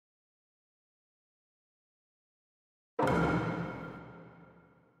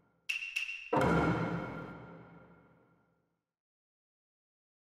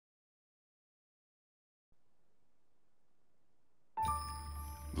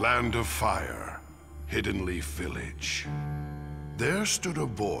Land of Fire, Hidden Leaf Village. There stood a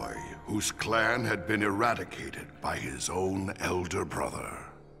boy whose clan had been eradicated by his own elder brother.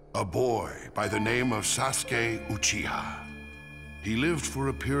 A boy by the name of Sasuke Uchiha. He lived for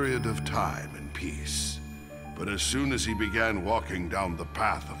a period of time in peace, but as soon as he began walking down the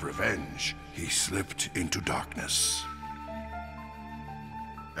path of revenge, he slipped into darkness.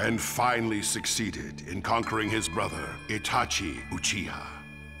 And finally succeeded in conquering his brother, Itachi Uchiha.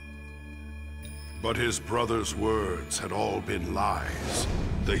 But his brother's words had all been lies.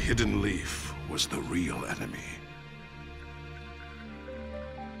 The Hidden Leaf was the real enemy.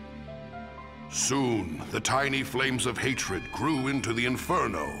 Soon, the tiny flames of hatred grew into the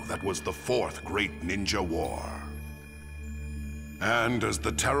inferno that was the Fourth Great Ninja War. And as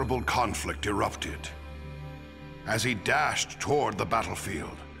the terrible conflict erupted, as he dashed toward the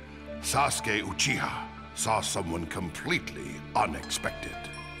battlefield, Sasuke Uchiha saw someone completely unexpected.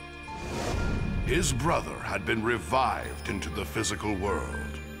 His brother had been revived into the physical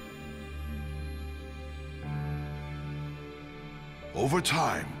world. Over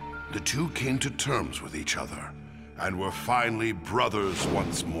time, the two came to terms with each other and were finally brothers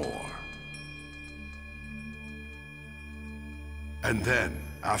once more. And then,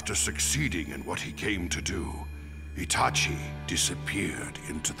 after succeeding in what he came to do, Itachi disappeared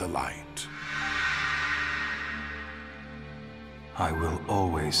into the light. I will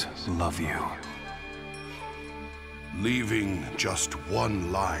always love you. Leaving just one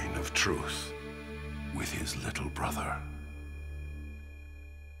line of truth with his little brother.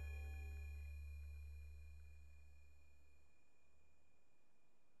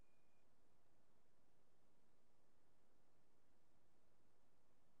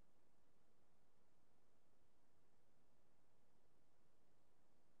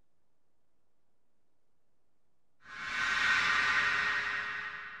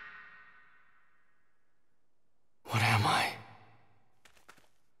 What am I?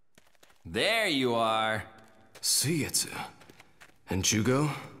 There you are. Suietsu. And Jugo?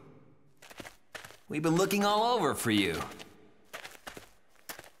 We've been looking all over for you.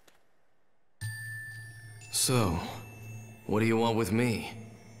 So, what do you want with me?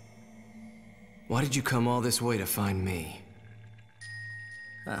 Why did you come all this way to find me?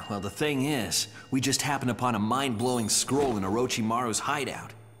 Well, the thing is, we just happened upon a mind-blowing scroll in Orochimaru's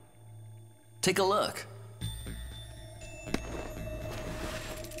hideout. Take a look.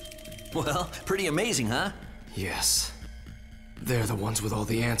 Well, pretty amazing, huh? Yes. They're the ones with all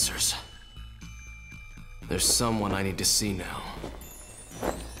the answers. There's someone I need to see now.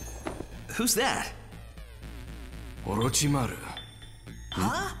 Who's that? Orochimaru.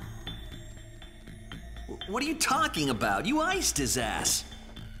 Huh? What are you talking about? You iced his ass.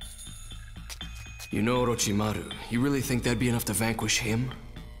 You know Orochimaru. You really think that'd be enough to vanquish him?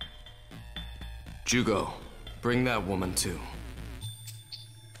 Jugo, bring that woman too.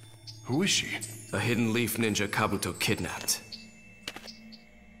 Who is she? A hidden leaf ninja Kabuto kidnapped.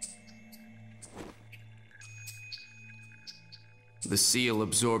 The seal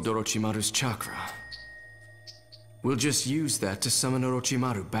absorbed Orochimaru's chakra. We'll just use that to summon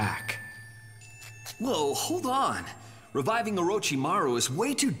Orochimaru back. Whoa, hold on. Reviving Orochimaru is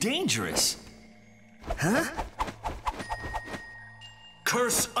way too dangerous. Huh?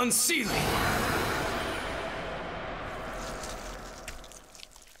 Curse unsealing!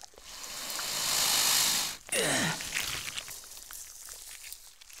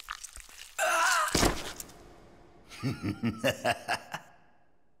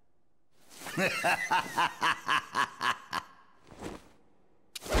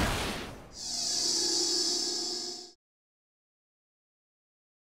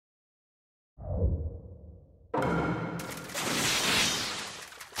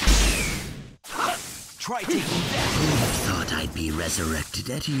 Try taking that. Thought I'd be resurrected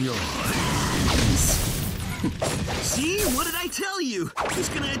at your hands. See? What did I tell you? He's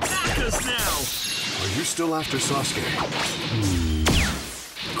gonna attack us now! Are you still after Sasuke?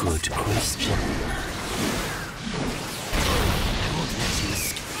 Good question.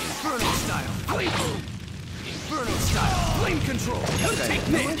 Inferno style flame. Inferno style flame control. Take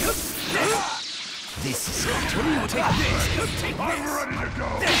this. This is Take this. Take I'm this. ready to go!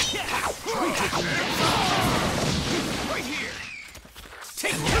 Right here.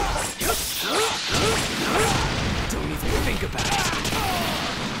 Take this. Don't even think about it.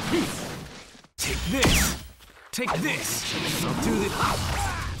 Take this. Take this. I'll do this.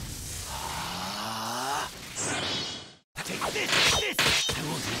 Take this. I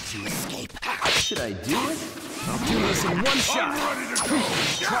won't let you escape. Should I do it? I'll do this in one shot. I'm ready to go!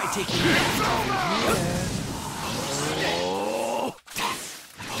 Try taking this.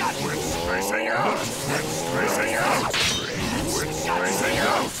 Spacing out! Spacing out! Spacing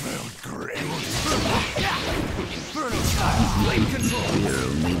out! Great. Inferno style, blade control. We're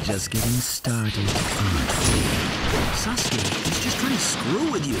only just getting started, aren't we? Sasuke, he's just trying to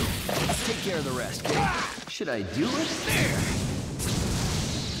screw with you. Take care of the rest, kid. Should I do it? There.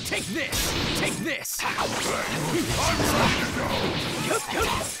 Take this. Take this. I'm ready to go.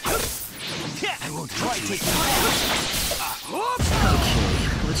 I won't try taking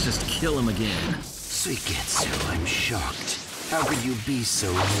Okay, let's just kill him again. Suigetsu, I'm shocked. How could you be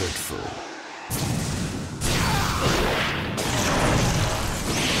so hurtful?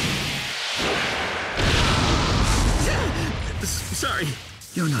 Sorry.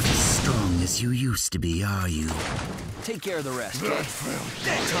 You're not as strong as you used to be, are you? Take care of the rest, kid.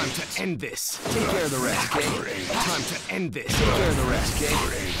 Time to end this. Take care of the rest, kid. Time to end this. Take care of the rest, kid.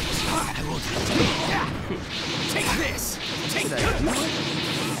 I won't take this. Take Should I that. do it?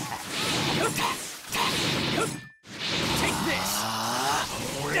 Take this.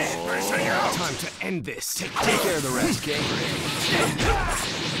 Spacing out! Time to end this. Take care of the rest, kid.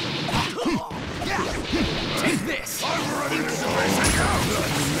 Take this. I'm ready to go. Spacing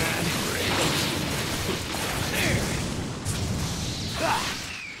out!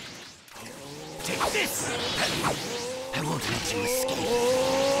 Take this. I won't let you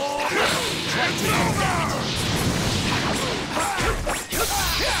escape.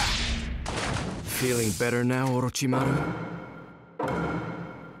 Feeling better now, Orochimaru?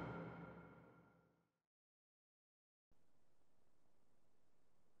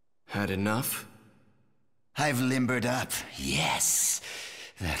 Had enough? I've limbered up, yes.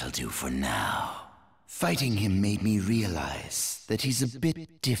 That'll do for now. Fighting him made me realize that he's a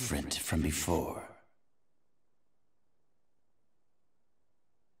bit different from before.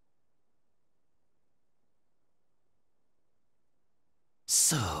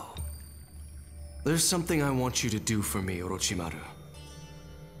 So, There's something I want you to do for me, Orochimaru.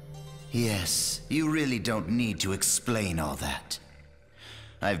 yes, you really don't need to explain all that.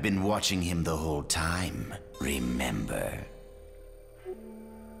 I've been watching him the whole time, remember?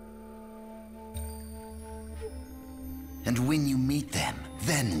 And when you meet them,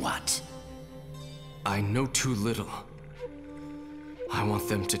 then what? I know too little. I want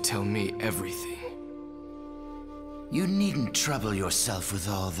them to tell me everything. You needn't trouble yourself with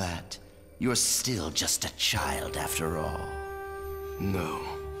all that. You're still just a child after all. No.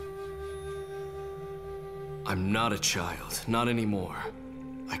 I'm not a child, not anymore.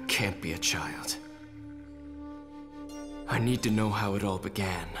 I can't be a child. I need to know how it all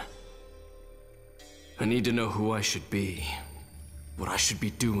began. I need to know who I should be, what I should be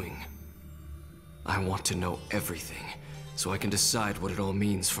doing. I want to know everything, so I can decide what it all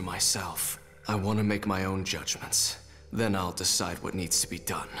means for myself. I want to make my own judgments. Then I'll decide what needs to be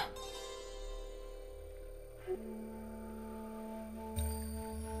done.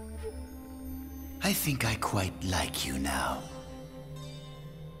 I think I quite like you now.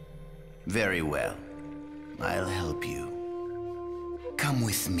 Very well. I'll help you. Come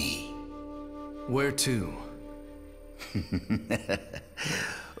with me. Where to?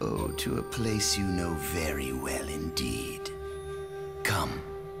 Oh, to a place you know very well indeed. Come,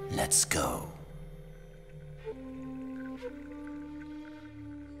 let's go.